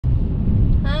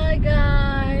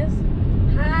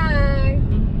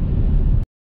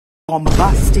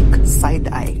bombastic side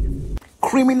eye,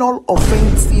 criminal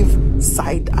offensive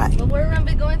side eye. But we're gonna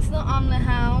be going to the Omelet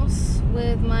House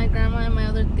with my grandma and my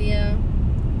other tia,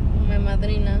 my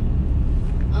madrina.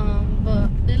 But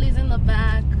Lily's in the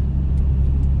back,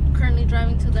 currently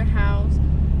driving to their house.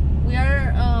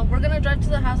 We're gonna drive to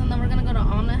the house and then we're gonna go to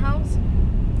Omelet House.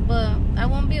 But I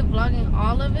won't be vlogging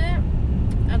all of it.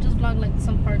 I'll just vlog like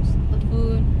some parts, the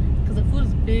food, because the food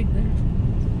is big there.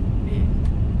 Big,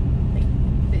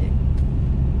 like big.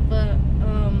 But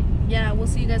yeah, we'll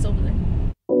see you guys over there.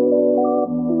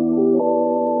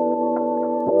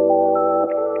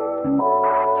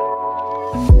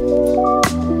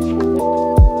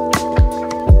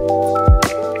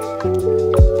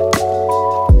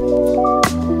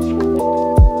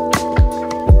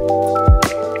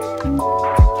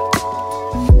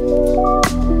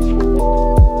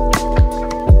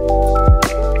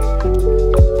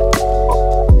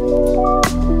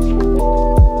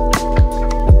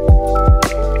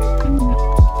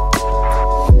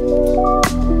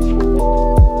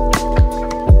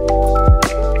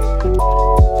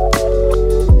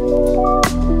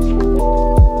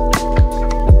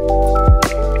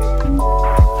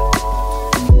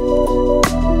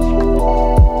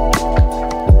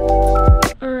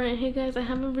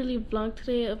 Vlog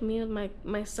today of me with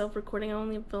myself recording. I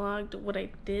only vlogged what I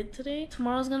did today.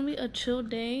 Tomorrow's gonna be a chill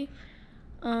day.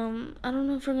 I don't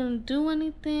know if we're gonna do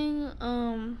anything,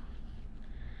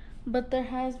 but there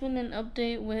has been an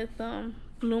update with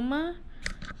Bluma,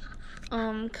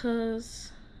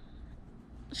 cause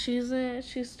she's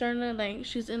starting to, like,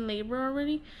 she's in labor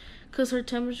already, cause her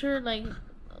temperature,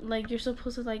 like you're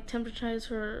supposed to like temperaturize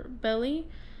her belly.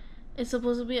 It's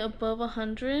supposed to be above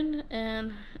 100,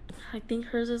 and I think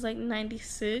hers is like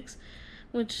 96,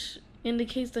 which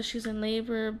indicates that she's in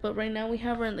labor. But right now we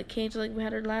have her in the cage like we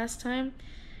had her last time,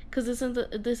 because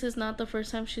this is not the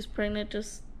first time she's pregnant.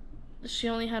 Just she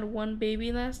only had one baby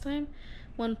last time,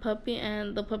 one puppy,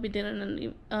 and the puppy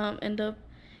didn't end up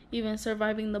even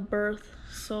surviving the birth.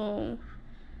 So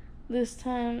this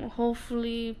time,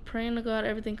 hopefully, praying to God,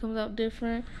 everything comes out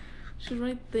different. She's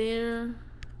right there,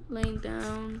 laying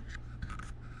down.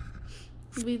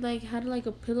 We like had like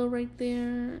a pillow right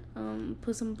there,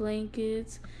 put some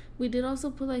blankets. We did also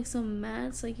put like some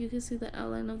mats, like you can see the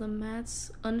outline of the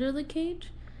mats under the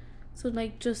cage, so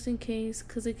like just in case,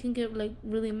 because it can get like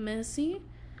really messy.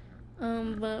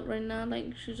 But right now,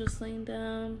 like, she's just laying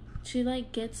down. She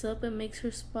like gets up and makes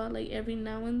her spot like every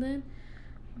now and then,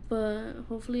 but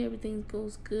hopefully everything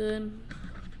goes good.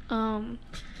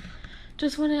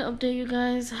 Just want to update you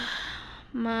guys.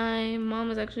 My mom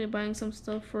is actually buying some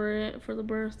stuff for the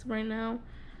birth right now,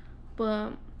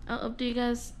 but I'll update you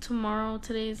guys tomorrow.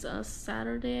 Today's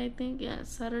Saturday, I think. Yeah, it's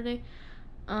Saturday.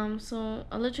 So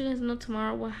I'll let you guys know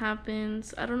tomorrow what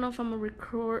happens. I don't know if I'm gonna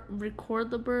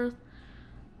record the birth,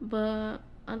 but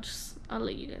I'll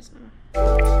let you guys know.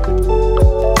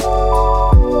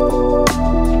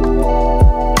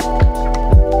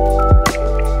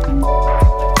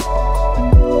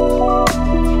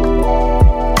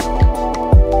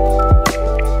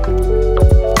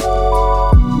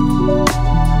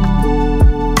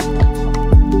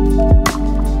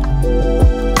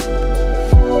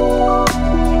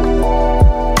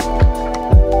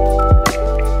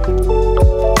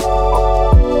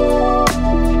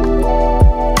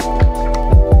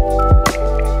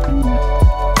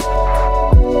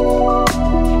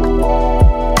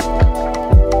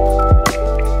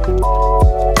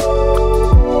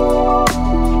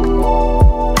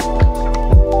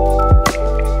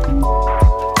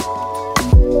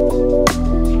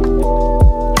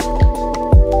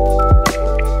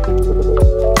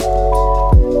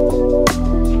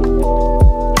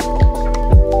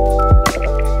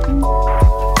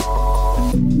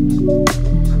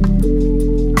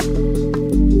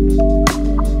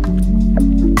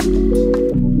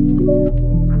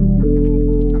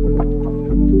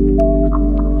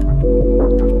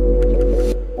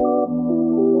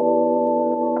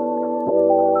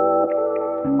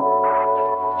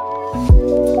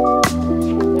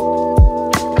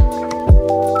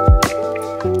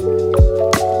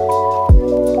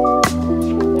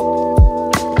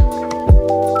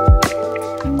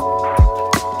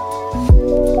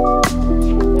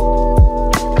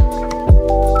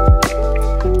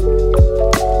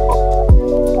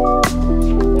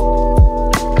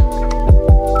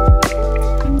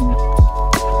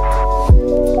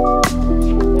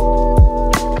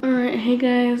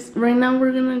 Right now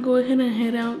we're gonna go ahead and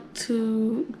head out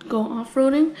to go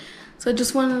off-roading. So I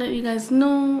just want to let you guys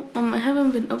know, I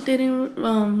haven't been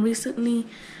updating recently,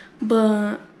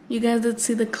 but you guys did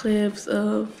see the clips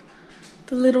of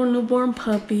the little newborn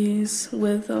puppies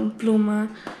with Pluma.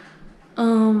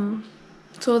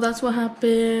 So that's what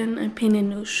happened. I painted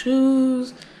new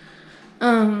shoes.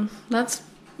 That's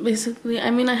basically,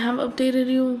 I mean, I have updated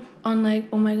you on like,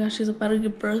 oh my gosh, she's about to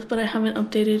give birth, but I haven't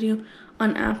updated you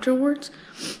on afterwards.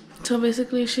 So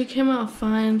basically she came out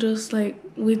fine, just like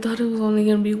we thought it was only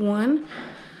gonna be one.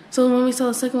 So when we saw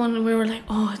the second one, we were like,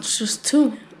 oh, it's just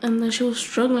two. And then she was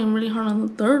struggling really hard on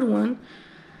the third one.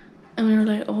 And we were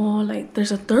like, oh, like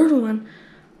there's a third one.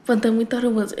 But then we thought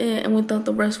it was it, and we thought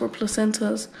the rest were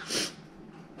placentas.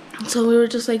 So we were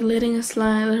just like letting it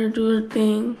slide, let her do her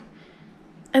thing.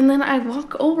 And then I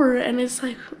walk over and it's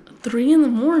like 3 in the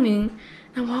morning.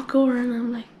 I walk over and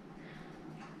I'm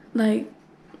like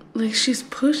she's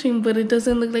pushing, but it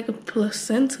doesn't look like a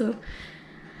placenta.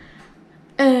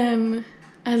 And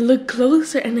I look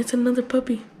closer and it's another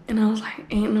puppy. And I was like,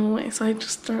 ain't no way. So I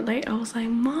just started like, I was like,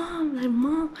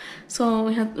 mom. So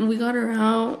we got her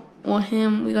out, or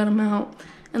him, we got him out.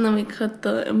 And then we cut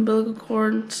the umbilical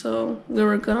cord, so we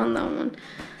were good on that one.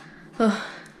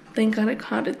 Thank God I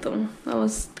caught it though. That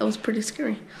was pretty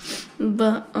scary.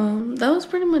 But that was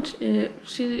pretty much it.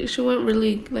 She went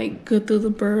really like good through the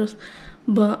birth.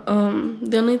 But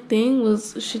the only thing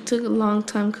was she took a long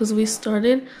time because we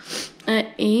started at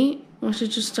 8 when she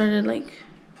just started like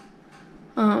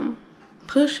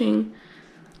pushing.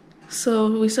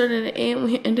 So we started at 8 and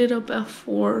we ended up at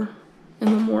 4 in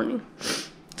the morning.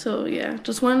 So yeah,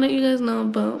 just want to let you guys know,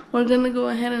 but we're gonna go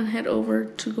ahead and head over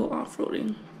to go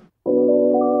off-roading.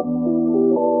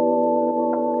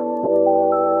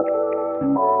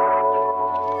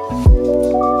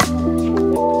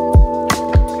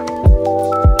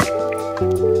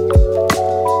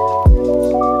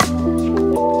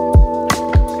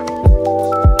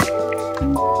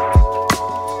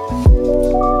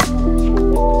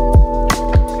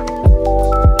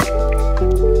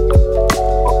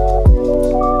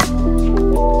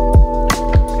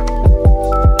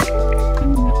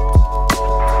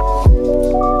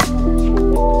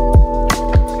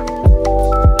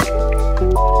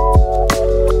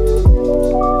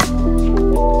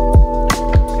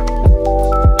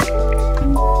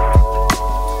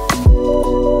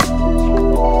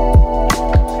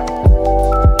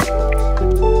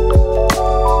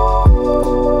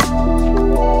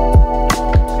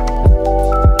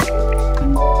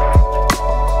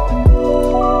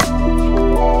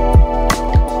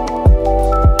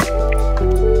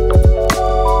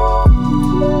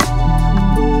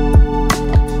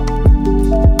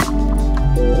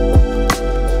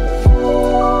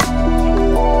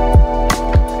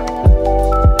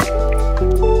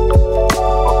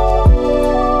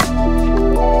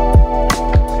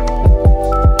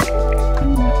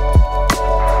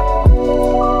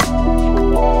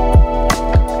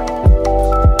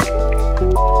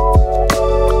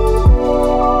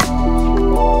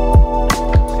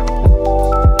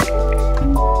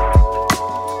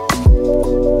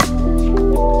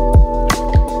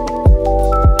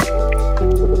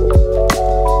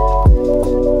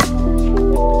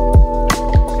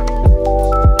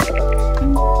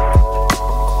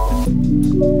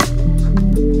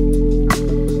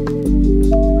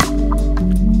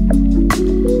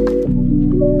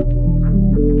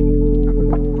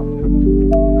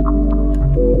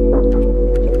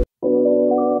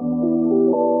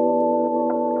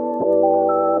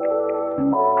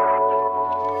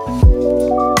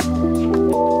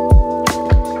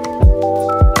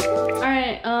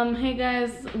 Hey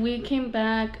guys, we came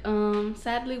back.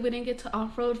 Sadly we didn't get to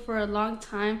off-road for a long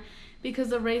time because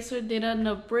the racer did end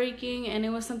up breaking, and it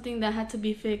was something that had to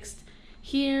be fixed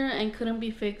here and couldn't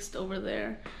be fixed over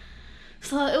there.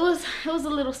 So it was a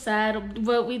little sad,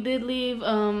 but we did leave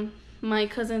my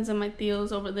cousins and my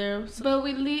tios over there. But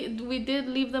we did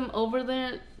leave them over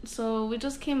there, so we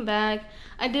just came back.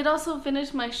 I did also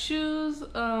finish my shoes.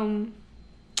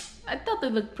 I thought they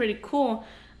looked pretty cool.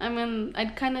 I mean, I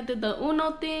kind of did the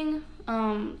Uno thing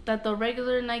that the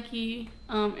regular Nike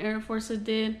Air Forces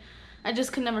did. I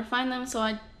just could never find them, so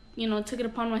I, took it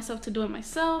upon myself to do it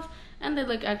myself, and they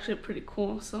look actually pretty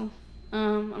cool. So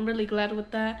I'm really glad with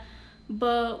that.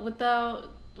 But with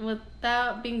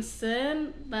that being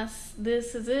said,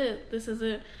 this is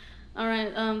it. All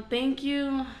right. Thank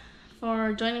you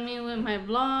for joining me with my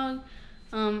vlog.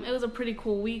 It was a pretty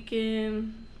cool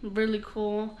weekend, really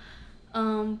cool.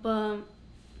 But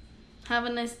have a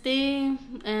nice day,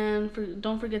 and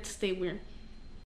don't forget to stay weird.